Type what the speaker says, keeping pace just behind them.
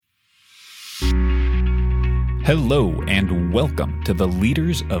Hello and welcome to the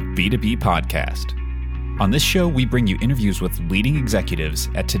Leaders of B2B podcast. On this show, we bring you interviews with leading executives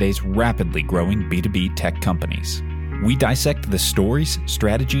at today's rapidly growing B2B tech companies. We dissect the stories,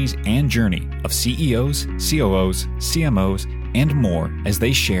 strategies, and journey of CEOs, COOs, CMOs, and more as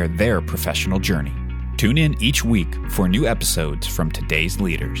they share their professional journey. Tune in each week for new episodes from today's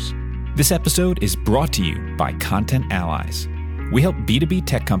leaders. This episode is brought to you by Content Allies. We help B2B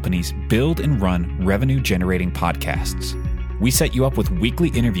tech companies build and run revenue-generating podcasts. We set you up with weekly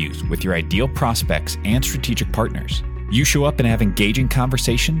interviews with your ideal prospects and strategic partners. You show up and have engaging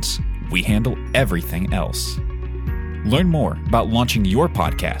conversations. We handle everything else. Learn more about launching your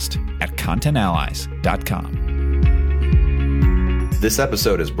podcast at contentallies.com. This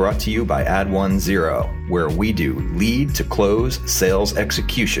episode is brought to you by Ad10, where we do lead to close sales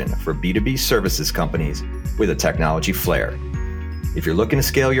execution for B2B services companies with a technology flair. If you're looking to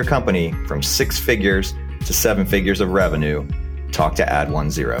scale your company from 6 figures to 7 figures of revenue, talk to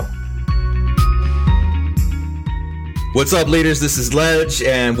Ad10. What's up, leaders? This is Ledge,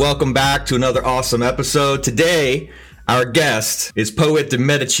 and welcome back to another awesome episode. Today, our guest is Poet De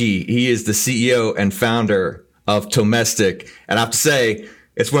Medici. He is the CEO and founder of Tomestic. And I have to say,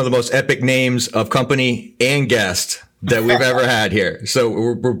 it's one of the most epic names of company and guest that we've ever had here. So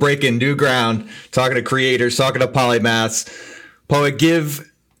we're breaking new ground, talking to creators, talking to polymaths. Poet,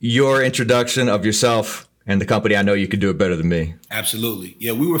 give your introduction of yourself and the company. I know you could do it better than me. Absolutely.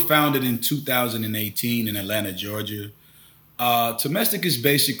 Yeah, we were founded in 2018 in Atlanta, Georgia. Tomestic is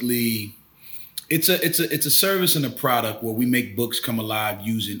basically, it's a service and a product where we make books come alive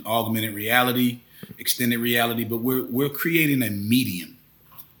using augmented reality, extended reality, but we're creating a medium.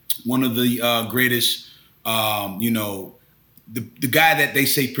 One of the greatest, the guy that they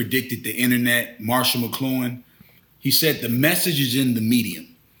say predicted the internet, Marshall McLuhan, he said the message is in the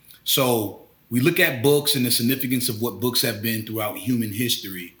medium. So we look at books and the significance of what books have been throughout human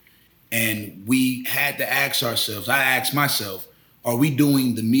history. And we had to ask ourselves, I asked myself, are we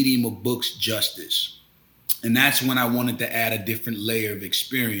doing the medium of books justice? And that's when I wanted to add a different layer of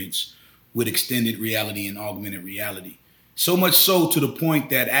experience with extended reality and augmented reality. So much so to the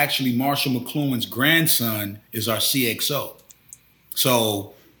point that actually Marshall McLuhan's grandson is our CXO.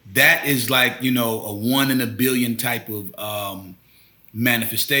 So that is like, a 1 in a billion type of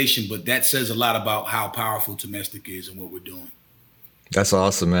manifestation, but that says a lot about how powerful Tomestic is and what we're doing. That's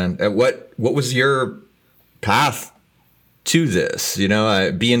awesome, man. What was your path to this?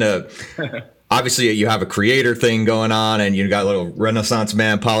 Obviously you have a creator thing going on and you got a little Renaissance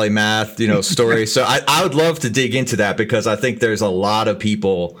man polymath, story. So I would love to dig into that because I think there's a lot of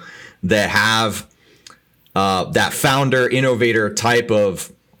people that have that founder, innovator type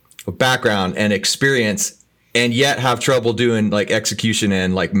of background and experience and yet have trouble doing like execution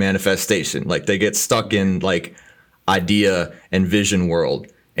and like manifestation. Like they get stuck in like idea and vision world.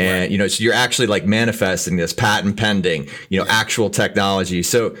 And, so you're actually like manifesting this patent pending, actual technology.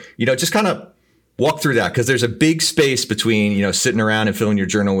 So, just kind of walk through that because there's a big space between, sitting around and filling your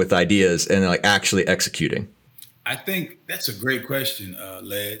journal with ideas and like actually executing. I think that's a great question,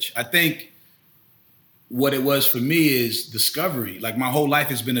 Ledge. I think what it was for me is discovery. Like my whole life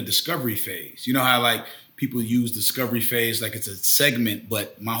has been a discovery phase. You know how like people use discovery phase like it's a segment,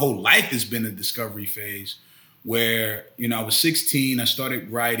 but my whole life has been a discovery phase where, I was 16, I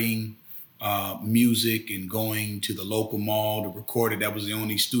started writing music and going to the local mall to record it. That was the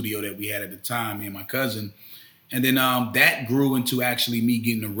only studio that we had at the time, me and my cousin. And then that grew into actually me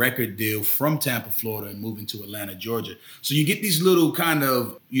getting a record deal from Tampa, Florida and moving to Atlanta, Georgia. So you get these little kind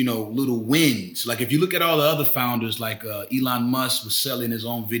of, little wins. Like if you look at all the other founders, like Elon Musk was selling his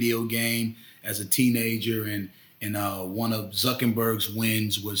own video game as a teenager. And one of Zuckerberg's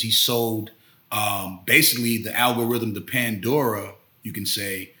wins was he sold basically the algorithm, the Pandora, you can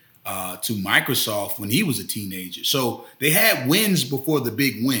say, to Microsoft when he was a teenager. So they had wins before the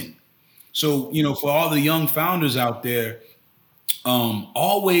big win. So, for all the young founders out there,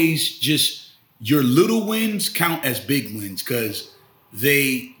 always just your little wins count as big wins because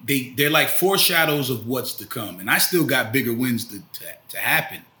they're like foreshadows of what's to come. And I still got bigger wins to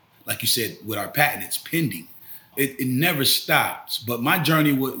happen. Like you said, with our patent, it's pending. It never stops. But my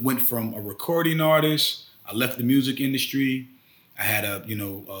journey went from a recording artist. I left the music industry. I had an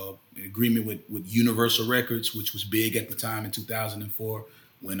agreement with Universal Records, which was big at the time in 2004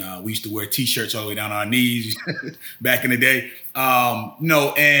 when we used to wear T-shirts all the way down our knees back in the day.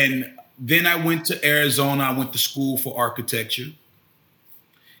 And then I went to Arizona. I went to school for architecture.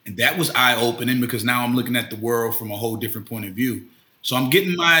 And that was eye-opening because now I'm looking at the world from a whole different point of view. So I'm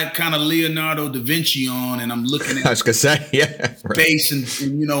getting my kind of Leonardo da Vinci on, and I'm looking at I was gonna say, yeah, space and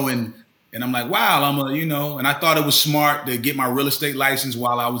And I'm like, wow, and I thought it was smart to get my real estate license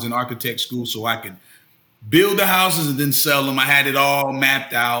while I was in architect school so I could build the houses and then sell them. I had it all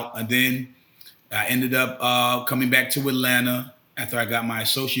mapped out. And then I ended up coming back to Atlanta after I got my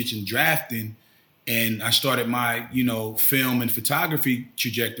associates in drafting. And I started my, film and photography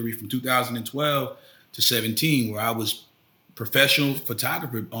trajectory from 2012 to 17, where I was professional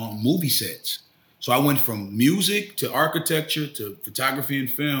photographer on movie sets. So I went from music to architecture to photography and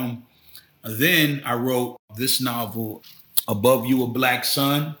film. And then I wrote this novel, Above You, a Black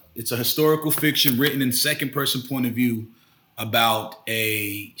Sun. It's a historical fiction written in second-person point of view about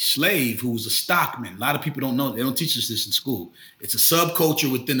a slave who was a stockman. A lot of people don't know. They don't teach us this in school. It's a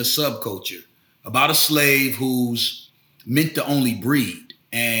subculture within a subculture about a slave who's meant to only breed.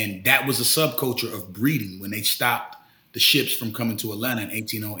 And that was a subculture of breeding when they stopped the ships from coming to Atlanta in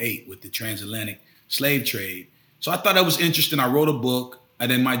 1808 with the transatlantic slave trade. So I thought that was interesting. I wrote a book,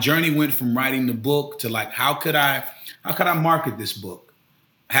 and then my journey went from writing the book to like, how could I market this book?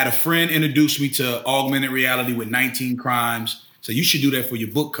 I had a friend introduce me to augmented reality with 19 Crimes. So you should do that for your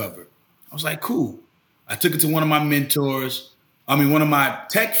book cover. I was like, cool. I took it to one of my mentors. One of my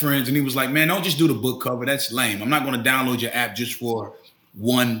tech friends, and he was like, man, don't just do the book cover. That's lame. I'm not going to download your app just for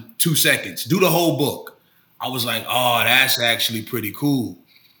 1-2 seconds. Do the whole book. I was like, oh, that's actually pretty cool.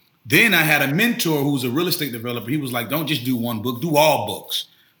 Then I had a mentor who was a real estate developer. He was like, don't just do one book, do all books.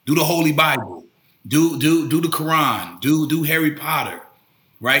 Do the Holy Bible. Do the Quran. Do Harry Potter,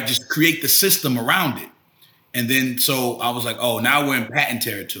 right? Just create the system around it. And then so I was like, oh, now we're in patent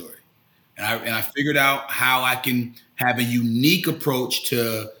territory. And I figured out how I can have a unique approach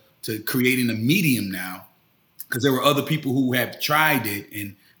to creating a medium now, because there were other people who had tried it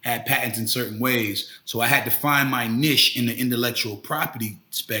and had patents in certain ways. So I had to find my niche in the intellectual property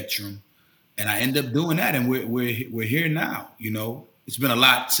spectrum, and I ended up doing that. And we're here now. It's been a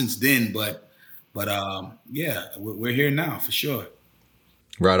lot since then, but yeah, we're here now for sure.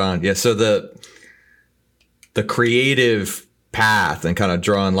 Right on. Yeah. So the creative path and kind of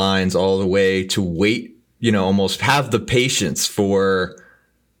drawing lines all the way to wait, almost have the patience for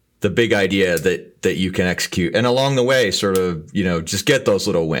the big idea that you can execute, and along the way sort of, just get those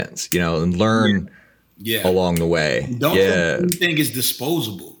little wins, and learn along the way. Don't think anything is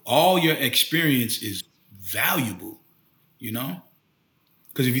disposable. All your experience is valuable,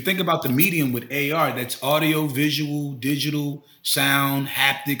 because if you think about the medium with AR, that's audio, visual, digital, sound,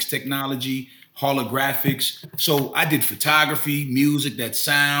 haptics, technology, holographics. So I did photography, music, that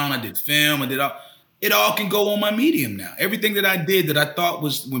sound, I did film, it all can go on my medium now. Everything that I did that I thought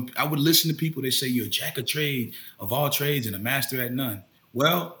was, when I would listen to people, they say you're a jack of trade of all trades and a master at none.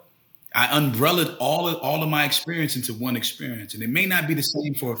 Well, I umbrellaed all of my experience into one experience. And it may not be the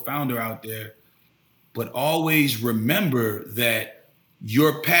same for a founder out there, but always remember that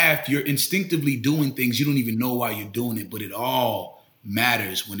your path, you're instinctively doing things. You don't even know why you're doing it, but it all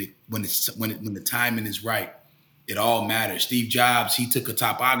matters when the timing is right. It all matters. Steve Jobs, he took a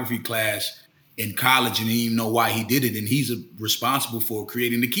topography class in college and didn't even know why he did it. And he's responsible for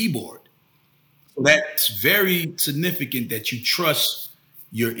creating the keyboard. So that's very significant that you trust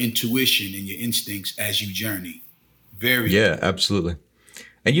your intuition and your instincts as you journey. Yeah, absolutely.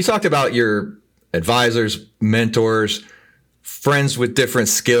 And you talked about your advisors, mentors, friends with different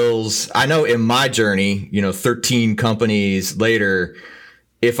skills. I know in my journey, 13 companies later,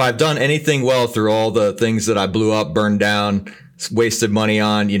 if I've done anything well through all the things that I blew up, burned down, wasted money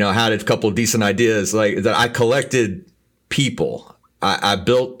on, had a couple of decent ideas, like that, I collected people. I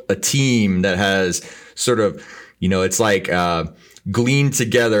built a team that has sort of, it's like gleaned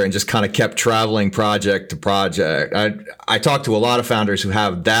together and just kind of kept traveling project to project. I talked to a lot of founders who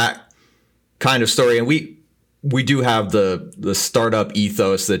have that kind of story, and we do have the startup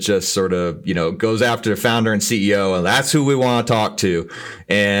ethos that just sort of, goes after the founder and CEO, and that's who we want to talk to.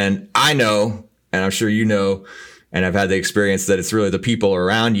 And I know, and I'm sure and I've had the experience that it's really the people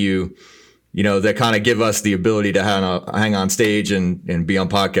around you, that kind of give us the ability to hang on stage and be on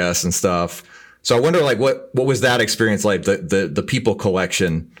podcasts and stuff. So I wonder, like, what was that experience like, the people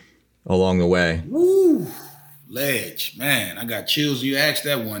collection along the way? Woo, Ledge, man, I got chills. You asked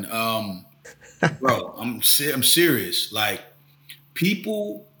that one. Bro, I'm serious. Like,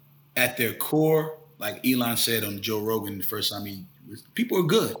 people at their core, like Elon said on Joe Rogan the first time people are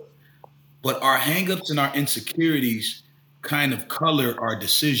good. But our hangups and our insecurities kind of color our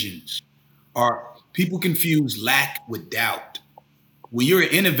decisions. People confuse lack with doubt. When you're an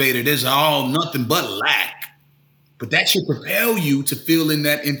innovator, there's all nothing but lack. But that should propel you to fill in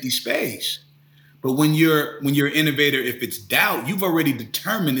that empty space. But when you're an innovator, if it's doubt, you've already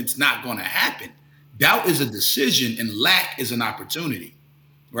determined it's not going to happen. Doubt is a decision and lack is an opportunity.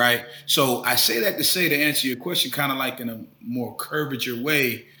 right? So I say that to say, to answer your question, kind of like in a more curvature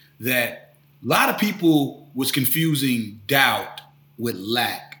way, that a lot of people was confusing doubt with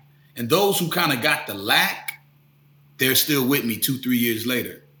lack. And those who kind of got the lack, they're still with me 2-3 years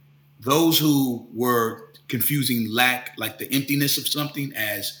later. Those who were confusing lack, like the emptiness of something,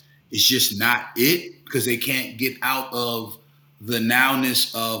 as it's just not it, because they can't get out of the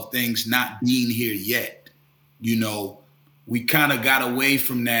nowness of things not being here yet. You know, we kind of got away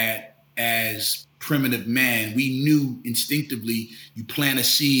from that as primitive man. We knew instinctively you plant a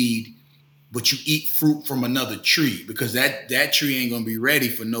seed, but you eat fruit from another tree, because that tree ain't gonna be ready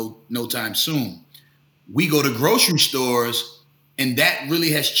for no time soon. We go to grocery stores, and that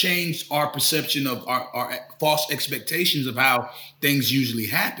really has changed our perception of our false expectations of how things usually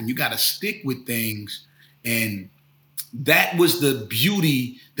happen. You got to stick with things. And that was the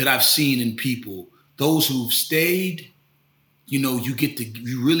beauty that I've seen in people. Those who've stayed, you know, you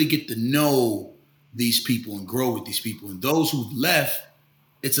really get to know these people and grow with these people. And those who've left,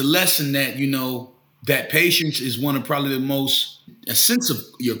 it's a lesson that, you know, that patience is one of probably a sense of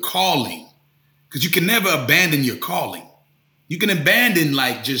your calling, because you can never abandon your calling. You can abandon,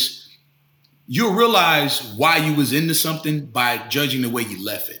 you'll realize why you was into something by judging the way you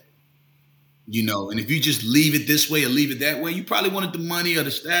left it. You know, and if you just leave it this way or leave it that way, you probably wanted the money or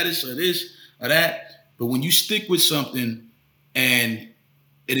the status or this or that. But when you stick with something and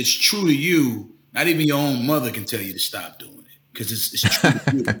it is true to you, not even your own mother can tell you to stop doing it, because it's true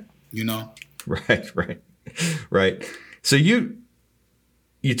to you, you know? Right. So you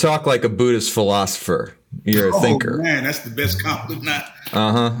talk like a Buddhist philosopher. You're a thinker. Oh man, that's the best compliment.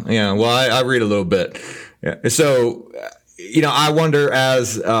 Yeah. Well, I read a little bit. Yeah. So, you know, I wonder,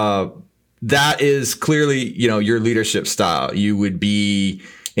 as that is clearly, you know, your leadership style. You would be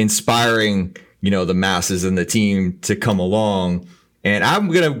inspiring, you know, the masses and the team to come along. And I'm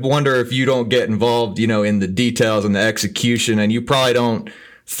going to wonder if you don't get involved, you know, in the details and the execution, and you probably don't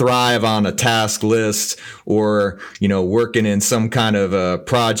thrive on a task list or, you know, working in some kind of a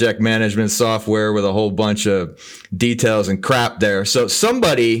project management software with a whole bunch of details and crap there. So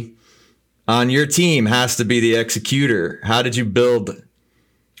somebody on your team has to be the executor. How did you build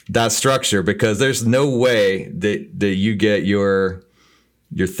that structure? Because there's no way that you get your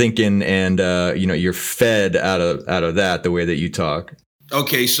thinking and, you know, you're fed out of that the way that you talk.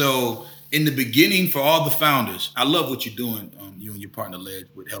 Okay. So in the beginning, for all the founders, I love what you're doing, you and your partner Led,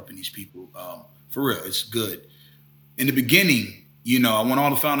 with helping these people. For real, it's good. In the beginning, you know, I want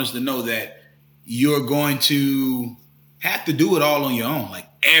all the founders to know that you're going to have to do it all on your own, like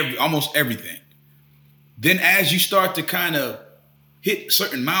almost everything. Then as you start to kind of hit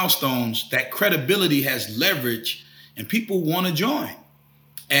certain milestones, that credibility has leverage and people want to join.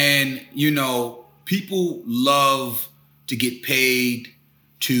 And, you know, people love to get paid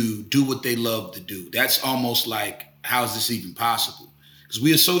to do what they love to do. That's almost like, how is this even possible? Because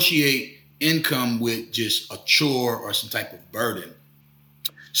we associate income with just a chore or some type of burden.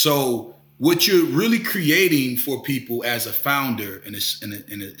 So what you're really creating for people as a founder and a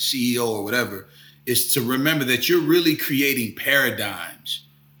CEO or whatever is to remember that you're really creating paradigms.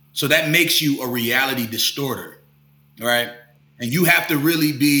 So that makes you a reality distorter, right? And you have to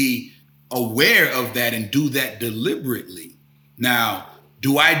really be aware of that and do that deliberately. Now,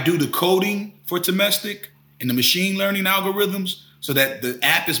 do I do the coding for Temestic and the machine learning algorithms so that the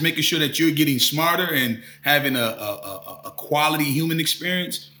app is making sure that you're getting smarter and having a quality human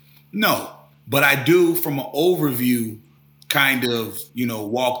experience? No, but I do, from an overview, kind of, you know,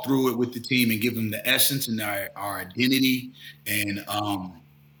 walk through it with the team and give them the essence and our identity and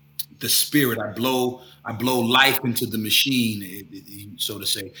the spirit. I blow life into the machine, so to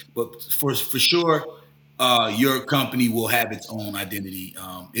say. But for sure, your company will have its own identity.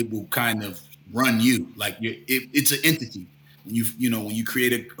 It will kind of run you like it's an entity. When when you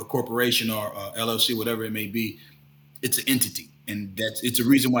create a corporation or a LLC, whatever it may be, it's an entity, and it's a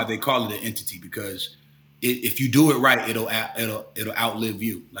reason why they call it an entity, because if you do it right, it'll outlive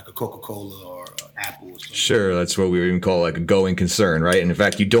you, like a Coca-Cola or Apple or something. Sure, that's what we would even call like a going concern, right? And in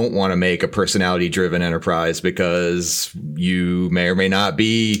fact, you don't want to make a personality-driven enterprise because you may or may not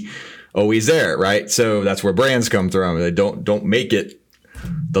be always there, right? So that's where brands come from. They don't make it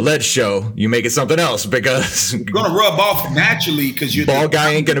the Led Show. You make it something else, because you're gonna rub off naturally because you're ball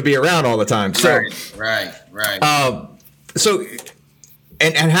guy ain't gonna be around all the time. So right. So.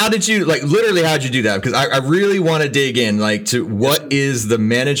 And how did you, literally how did you do that? Because I really want to dig in, to what is the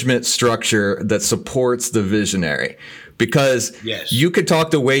management structure that supports the visionary? Because you could talk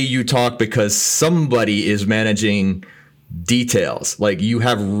the way you talk because somebody is managing details. You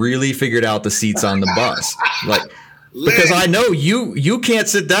have really figured out the seats on the bus. Because I know you can't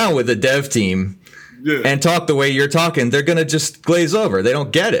sit down with a dev team and talk the way you're talking. They're going to just glaze over. They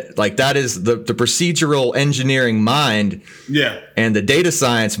don't get it. Like, that is the procedural engineering mind. Yeah. And the data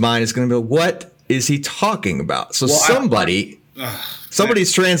science mind is going to be, what is he talking about? So somebody's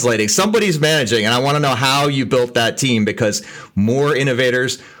translating, somebody's managing. And I want to know how you built that team, because more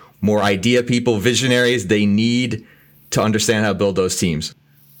innovators, more idea people, visionaries, they need to understand how to build those teams.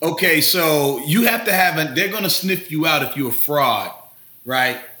 Okay, so you have to they're going to sniff you out if you're a fraud,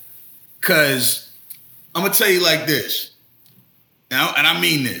 right? Because I'm going to tell you like this, and I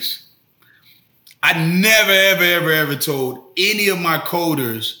mean this. I never, ever, ever told any of my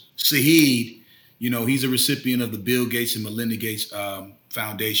coders, Saheed, he's a recipient of the Bill Gates and Melinda Gates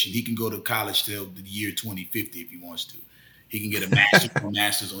Foundation. He can go to college till the year 2050 if he wants to. He can get a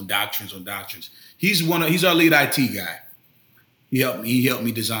master's on doctrines. He's our lead IT guy. He helped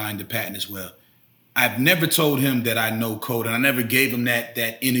me design the patent as well. I've never told him that I know code, and I never gave him that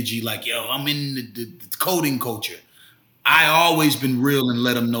energy like, yo, I'm in the coding culture. I always been real and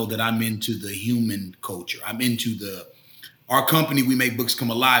let him know that I'm into the human culture. I'm into our company, we make books come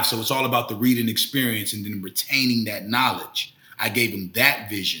alive. So it's all about the reading experience and then retaining that knowledge. I gave him that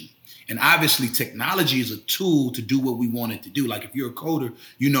vision. And obviously technology is a tool to do what we want it to do. Like if you're a coder,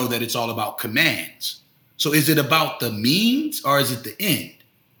 you know that it's all about commands. So is it about the means or is it the end?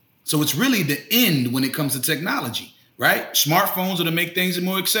 So it's really the end when it comes to technology, right? Smartphones are to make things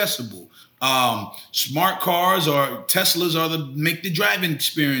more accessible. Smart cars or Teslas are to make the driving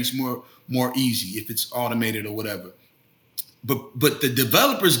experience more easy if it's automated or whatever. But the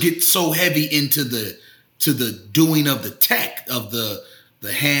developers get so heavy into the doing of the tech, of the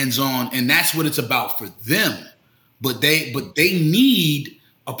hands-on, and that's what it's about for them. But they need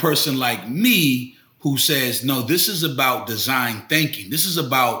a person like me who says, no, this is about design thinking. This is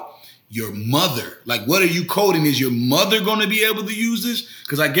about your mother. Like, what are you coding? Is your mother going to be able to use this?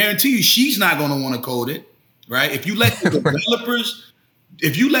 Because I guarantee you, she's not going to want to code it, right? If you let the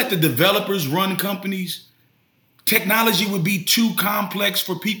developers run companies, technology would be too complex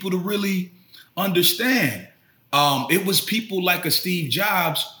for people to really understand. It was people like a Steve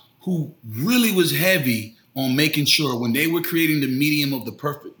Jobs who really was heavy on making sure when they were creating the medium of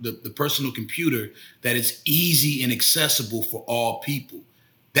the personal computer that it's easy and accessible for all people.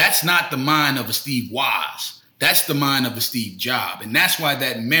 That's not the mind of a Steve Woz. That's the mind of a Steve Jobs. And that's why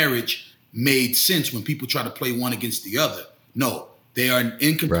that marriage made sense when people try to play one against the other. No, they are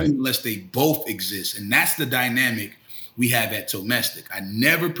incomplete unless they both exist. And that's the dynamic we have at Tomestic. I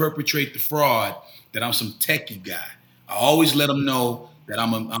never perpetrate the fraud that I'm some techie guy. I always let them know that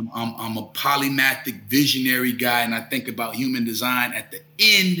I'm a polymathic visionary guy, and I think about human design at the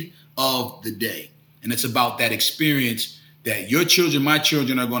end of the day. And it's about that experience that your children, my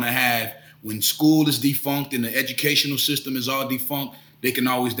children, are going to have when school is defunct and the educational system is all defunct. They can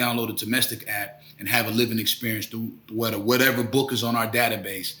always download a Tomestic app and have a living experience through whatever book is on our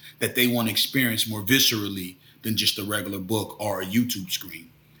database that they want to experience more viscerally than just a regular book or a YouTube screen.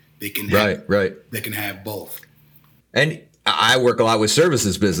 They can have, They can have both. And I work a lot with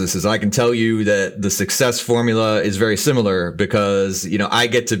services businesses. I can tell you that the success formula is very similar because, I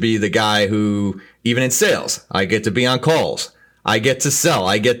get to be the guy who, even in sales, I get to be on calls. I get to sell.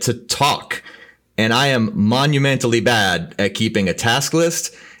 I get to talk. And I am monumentally bad at keeping a task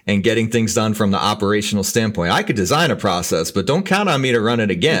list and getting things done from the operational standpoint. I could design a process, but don't count on me to run it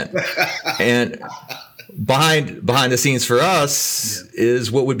again. And behind the scenes for us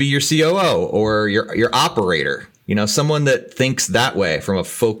is what would be your COO or your operator. Someone that thinks that way from a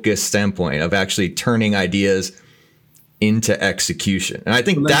focused standpoint of actually turning ideas into execution. And I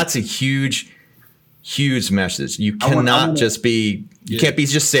think that's a huge message. You cannot just be, you can't be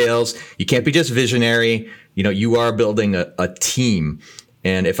just sales. You can't be just visionary. You are building a team.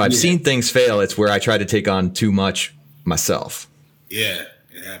 And if I've seen things fail, it's where I try to take on too much myself. Yeah,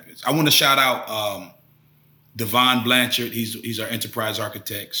 it happens. I want to shout out Devon Blanchard. He's our enterprise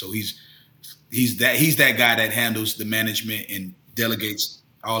architect. So he's that guy that handles the management and delegates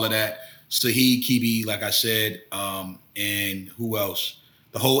all of that. Saheed Kibi, like I said, and who else?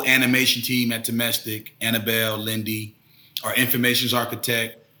 The whole animation team at Tomestic, Annabelle, Lindy, our informations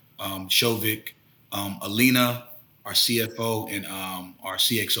architect, Shovik, Alina, our CFO, and our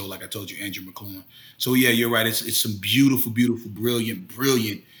CXO, like I told you, Andrew McClellan. So yeah, you're right. It's some beautiful, brilliant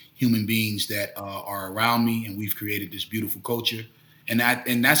human beings that are around me, and we've created this beautiful culture. And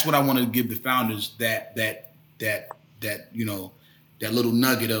that's what I want to give the founders, that little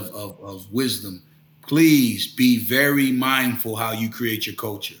nugget of wisdom. Please be very mindful how you create your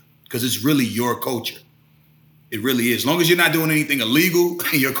culture, because it's really your culture. It really is. As long as you're not doing anything illegal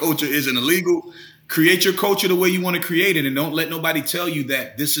and your culture isn't illegal, create your culture the way you want to create it, and don't let nobody tell you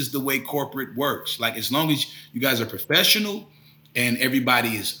that this is the way corporate works. Like, as long as you guys are professional and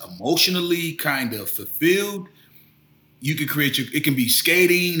everybody is emotionally kind of fulfilled, you can create your, it can be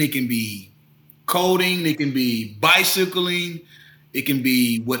skating, it can be coding, it can be bicycling, it can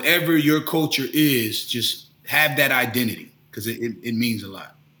be whatever your culture is. Just have that identity, because it means a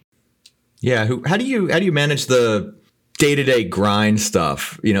lot. Yeah. How do you manage the day-to-day grind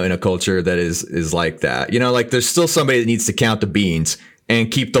stuff, in a culture that is like that? Like, there's still somebody that needs to count the beans and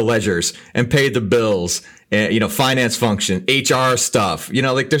keep the ledgers and pay the bills and, finance function, HR stuff,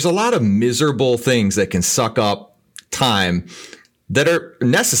 like, there's a lot of miserable things that can suck up time that are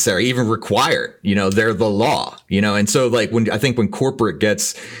necessary, even required, they're the law, and so, like, when corporate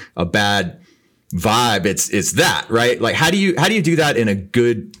gets a bad vibe, it's that, right? Like, how do you do that in a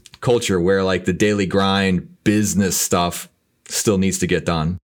good culture where, like, the daily grind business stuff still needs to get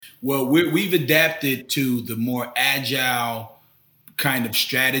done? Well, we've adapted to the more agile kind of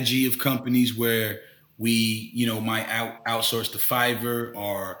strategy of companies where we, might outsource to Fiverr,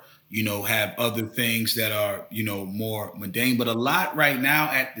 or, have other things that are, more mundane. But a lot right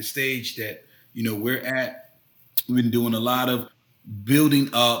now at the stage that, we're at, we've been doing a lot of building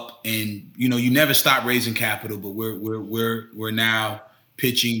up, and, you never stop raising capital, but we're now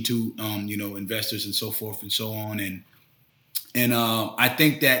pitching to, investors and so forth and so on. And I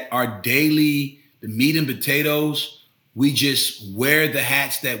think that the meat and potatoes, we just wear the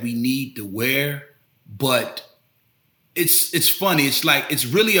hats that we need to wear. But it's funny. It's like, it's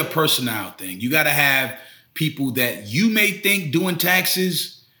really a personnel thing. You got to have people that you may think doing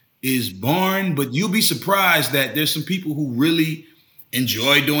taxes is boring, but you'll be surprised that there's some people who really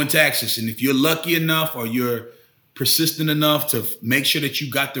enjoy doing taxes. And if you're lucky enough, or you're persistent enough to make sure that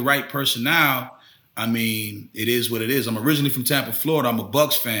you got the right personnel, I mean, it is what it is. I'm originally from Tampa, Florida. I'm a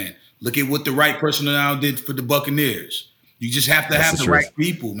Bucs fan. Look at what the right personnel did for the Buccaneers. You just have to have the right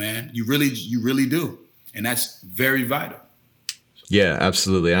people, man. You really do. And that's very vital. Yeah,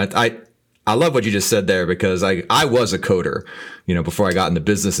 absolutely. And I love what you just said there, because I was a coder, before I got in the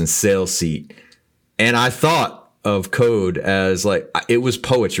business and sales seat. And I thought of code as, like, it was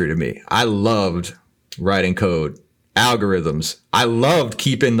poetry to me. I loved writing code, algorithms. I loved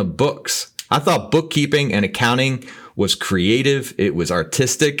keeping the books. I thought bookkeeping and accounting was creative. It was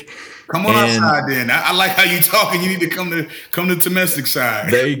artistic. Come on outside then. I like how you talking. You need to come to the domestic side.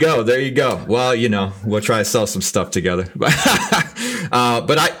 There you go. Well, we'll try to sell some stuff together. But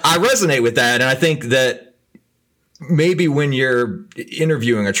I resonate with that. And I think that maybe when you're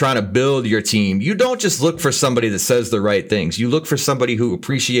interviewing or trying to build your team, you don't just look for somebody that says the right things. You look for somebody who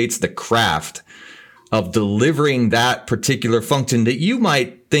appreciates the craft of delivering that particular function that you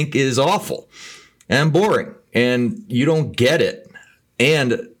might think is awful and boring, and you don't get it.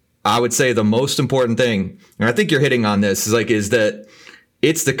 And I would say the most important thing, and I think you're hitting on this, is that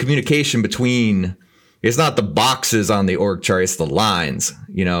it's the communication between, it's not the boxes on the org chart, it's the lines,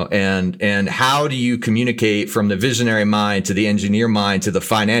 and how do you communicate from the visionary mind to the engineer mind to the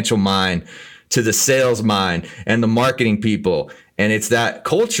financial mind to the sales mind and the marketing people. And it's that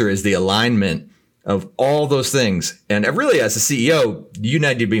culture is the alignment of all those things. And really, as a CEO, you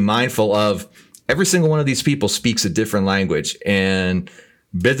need to be mindful of every single one of these people speaks a different language, and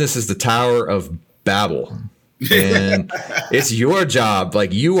business is the Tower of Babel. And it's your job,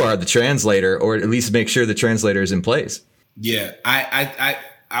 like, you are the translator, or at least make sure the translator is in place. Yeah,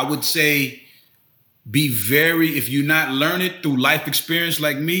 I would say be very, if you not learn it through life experience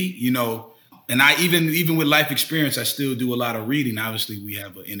like me, and I even with life experience, I still do a lot of reading. Obviously, we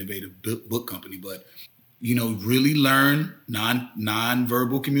have an innovative book company, but really learn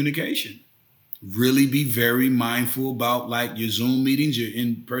non-verbal communication. Really be very mindful about, like, your Zoom meetings, your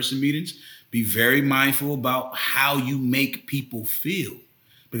in-person meetings. Be very mindful about how you make people feel,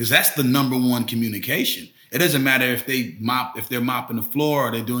 because that's the number one communication. It doesn't matter if they're mopping the floor,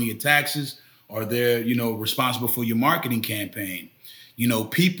 or they're doing your taxes, or they're, responsible for your marketing campaign.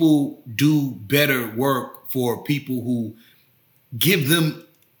 People do better work for people who give them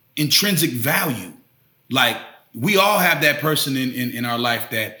intrinsic value. Like, we all have that person in our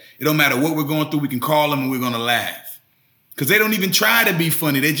life that it don't matter what we're going through, we can call them and we're going to laugh, because they don't even try to be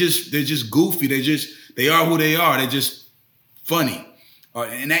funny. They're just goofy. They are who they are. They're just funny.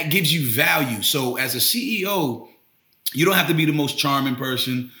 And that gives you value. So as a CEO, you don't have to be the most charming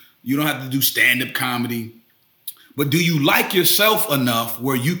person. You don't have to do stand-up comedy. But do you like yourself enough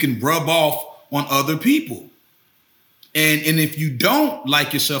where you can rub off on other people? And if you don't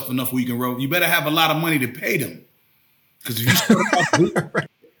like yourself enough where you can rub, you better have a lot of money to pay them. Because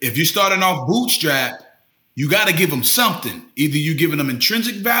if you're starting off bootstrap, You got to give them something. Either you're giving them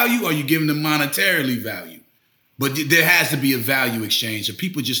intrinsic value or you're giving them monetarily value. But there has to be a value exchange, or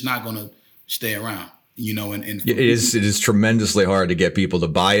people just not going to stay around. And it is tremendously hard to get people to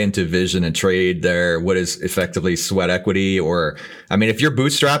buy into vision and trade their what is effectively sweat equity. Or, I mean, if you're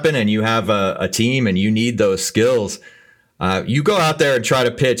bootstrapping and you have a team and you need those skills, you go out there and try to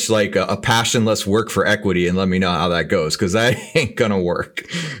pitch like a passionless work for equity and let me know how that goes, because that ain't going to work.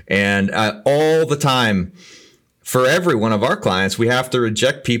 And all the time, for every one of our clients, we have to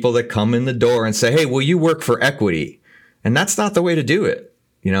reject people that come in the door and say, hey, will you work for equity? And that's not the way to do it.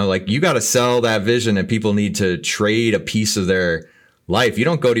 Like you got to sell that vision and people need to trade a piece of their life. You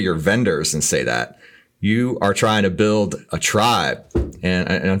don't go to your vendors and say that. You are trying to build a tribe. And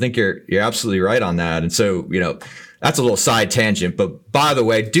I think you're absolutely right on that. And so, that's a little side tangent. But by the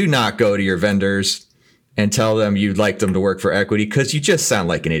way, do not go to your vendors and tell them you'd like them to work for equity, because you just sound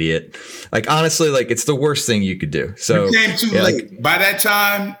like an idiot. Like, honestly, like it's the worst thing you could do. So you came too late. By that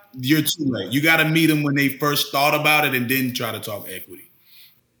time, you're too late. You got to meet them when they first thought about it and then try to talk equity.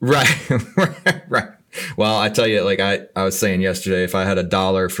 Right. Right. Well, I tell you, like I was saying yesterday, if I had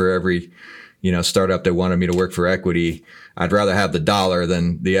 $1 for every, startup that wanted me to work for equity, I'd rather have the dollar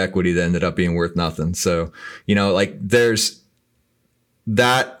than the equity that ended up being worth nothing. So, like there's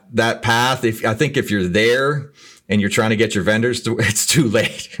that path. I think if you're there and you're trying to get your vendors to, it's too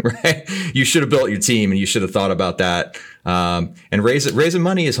late, right? You should have built your team and you should have thought about that. And raising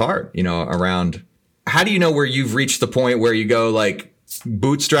money is hard, around. How do you know where you've reached the point where you go like,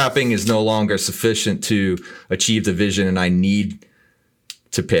 bootstrapping is no longer sufficient to achieve the vision and I need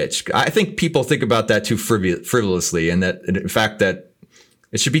to pitch? I think people think about that too frivolously, and that in fact that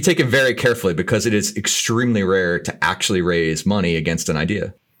it should be taken very carefully, because it is extremely rare to actually raise money against an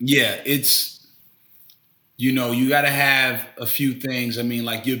idea. Yeah, it's, you got to have a few things. I mean,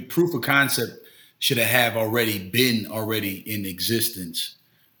 like your proof of concept should have been in existence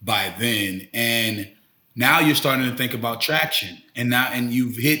by then. And now you're starting to think about traction, and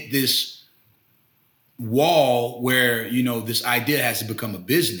you've hit this wall where, this idea has to become a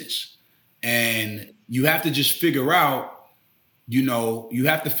business, and you have to just figure out, do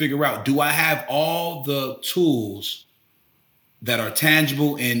I have all the tools that are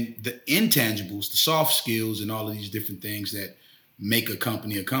tangible and the intangibles, the soft skills and all of these different things that make a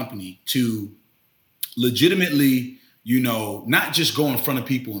company to legitimately, not just go in front of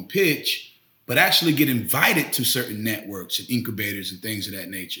people and pitch, but actually get invited to certain networks and incubators and things of that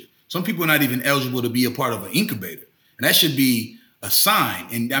nature. Some people are not even eligible to be a part of an incubator. And that should be a sign.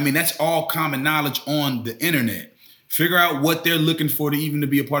 And I mean, that's all common knowledge on the internet. Figure out what they're looking for to even to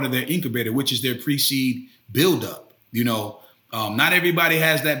be a part of their incubator, which is their pre-seed buildup. Not everybody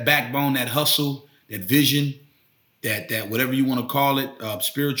has that backbone, that hustle, that vision, that whatever you want to call it,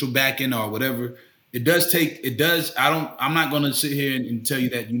 spiritual backing or whatever. I'm not going to sit here and tell you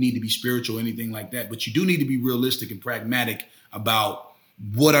that you need to be spiritual or anything like that, but you do need to be realistic and pragmatic about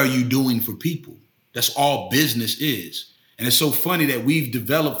what are you doing for people. That's all business is. And it's so funny that we've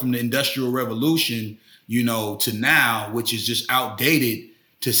developed from the Industrial Revolution, to now, which is just outdated,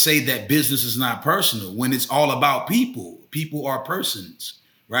 to say that business is not personal when it's all about people. People are persons,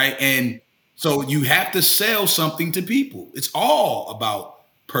 right? And so you have to sell something to people. It's all about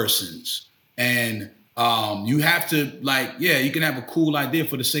persons. And you have to you can have a cool idea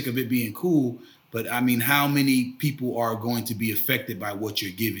for the sake of it being cool. But I mean, how many people are going to be affected by what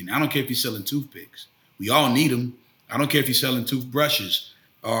you're giving? I don't care if you're selling toothpicks. We all need them. I don't care if you're selling toothbrushes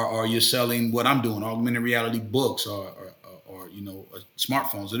or you're selling what I'm doing, augmented reality books or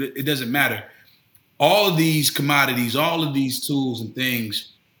smartphones. It doesn't matter. All of these commodities, all of these tools and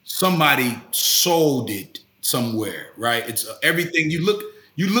things, somebody sold it somewhere, right? It's everything. You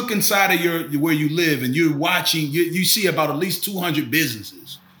look inside of where you live and you're watching, you see about at least 200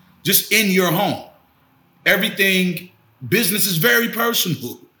 businesses just in your home. Business is very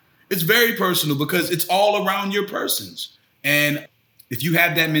personal. It's very personal because it's all around your persons. And if you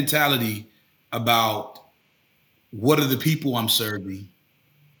have that mentality about what are the people I'm serving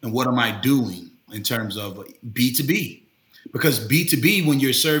and what am I doing in terms of B2B, because B2B, when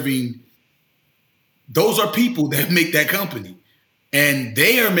you're serving, those are people that make that company. And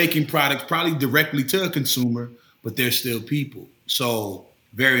they are making products probably directly to a consumer, but they're still people. So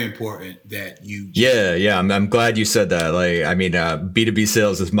very important that you. Yeah. I'm glad you said that. B2B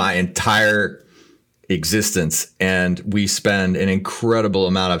sales is my entire existence. And we spend an incredible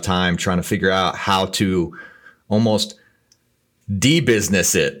amount of time trying to figure out how to almost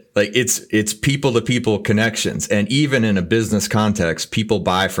de-business it. Like it's people to people connections. And even in a business context, people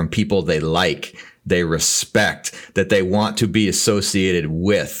buy from people they like, they respect, that they want to be associated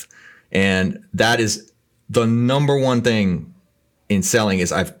with. And that is the number one thing in selling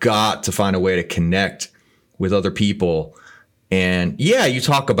is I've got to find a way to connect with other people. And yeah, you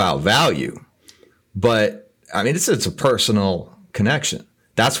talk about value, but I mean, it's a personal connection.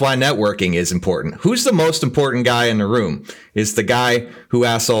 That's why networking is important. Who's the most important guy in the room? It's the guy who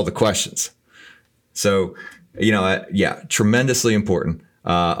asks all the questions. So, yeah, tremendously important.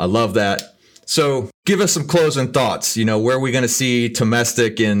 I love that. So give us some closing thoughts. Where are we going to see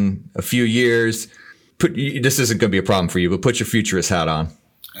Tomestic in a few years? This isn't going to be a problem for you, but put your futurist hat on.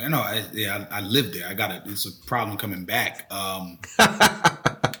 I know. I lived there. It's a problem coming back.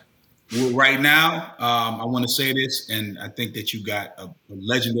 Right now, I want to say this, and I think that you got a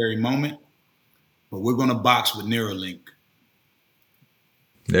legendary moment, but we're going to box with Neuralink.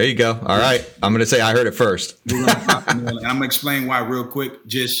 There you go. All right. I'm going to say I heard it first. I'm going to explain why real quick.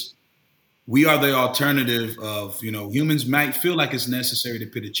 Just, we are the alternative of, humans might feel like it's necessary to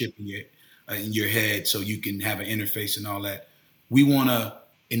put a chip in your head so you can have an interface and all that. We want to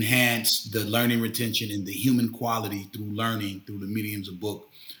enhance the learning retention and the human quality through learning through the mediums of book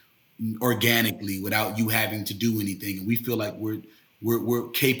organically without you having to do anything. And we feel like we're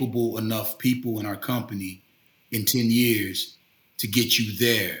capable enough people in our company in 10 years to get you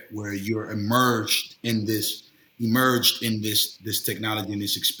there where you're immersed in this technology and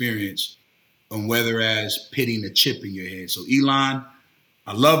this experience, and whether as pitting a chip in your head. So Elon,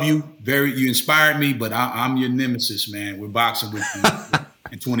 I love you. You inspired me, but I'm your nemesis, man. We're boxing with you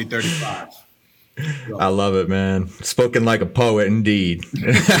in 2035. So. I love it, man. Spoken like a poet indeed.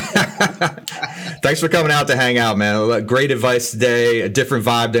 Thanks for coming out to hang out, man. Great advice today, a different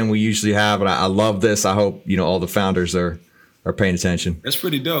vibe than we usually have. And I love this. I hope, all the founders are paying attention. That's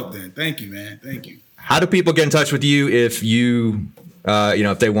pretty dope then. Thank you, man. Thank you. How do people get in touch with you if you,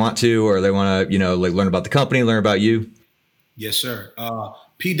 if they want to, or they want to, learn about the company, learn about you? Yes, sir.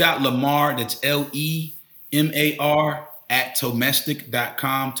 P.Lamar, that's LEMAR at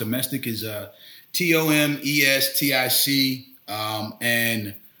Tomestic.com. Tomestic is TOMESTIC.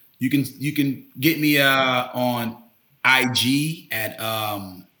 And you can get me on IG at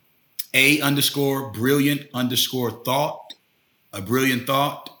 _brilliant_thought, a brilliant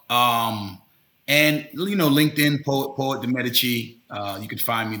thought. And LinkedIn, Poet DeMedici. You can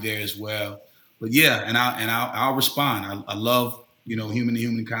find me there as well. But yeah, and I'll respond. I love human to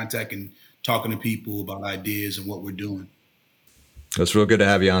human contact and talking to people about ideas and what we're doing. It's real good to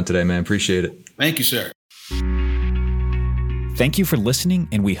have you on today, man. Appreciate it. Thank you, sir. Thank you for listening,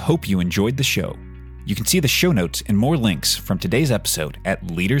 and we hope you enjoyed the show. You can see the show notes and more links from today's episode at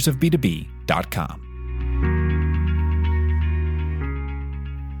leadersofb2b.com.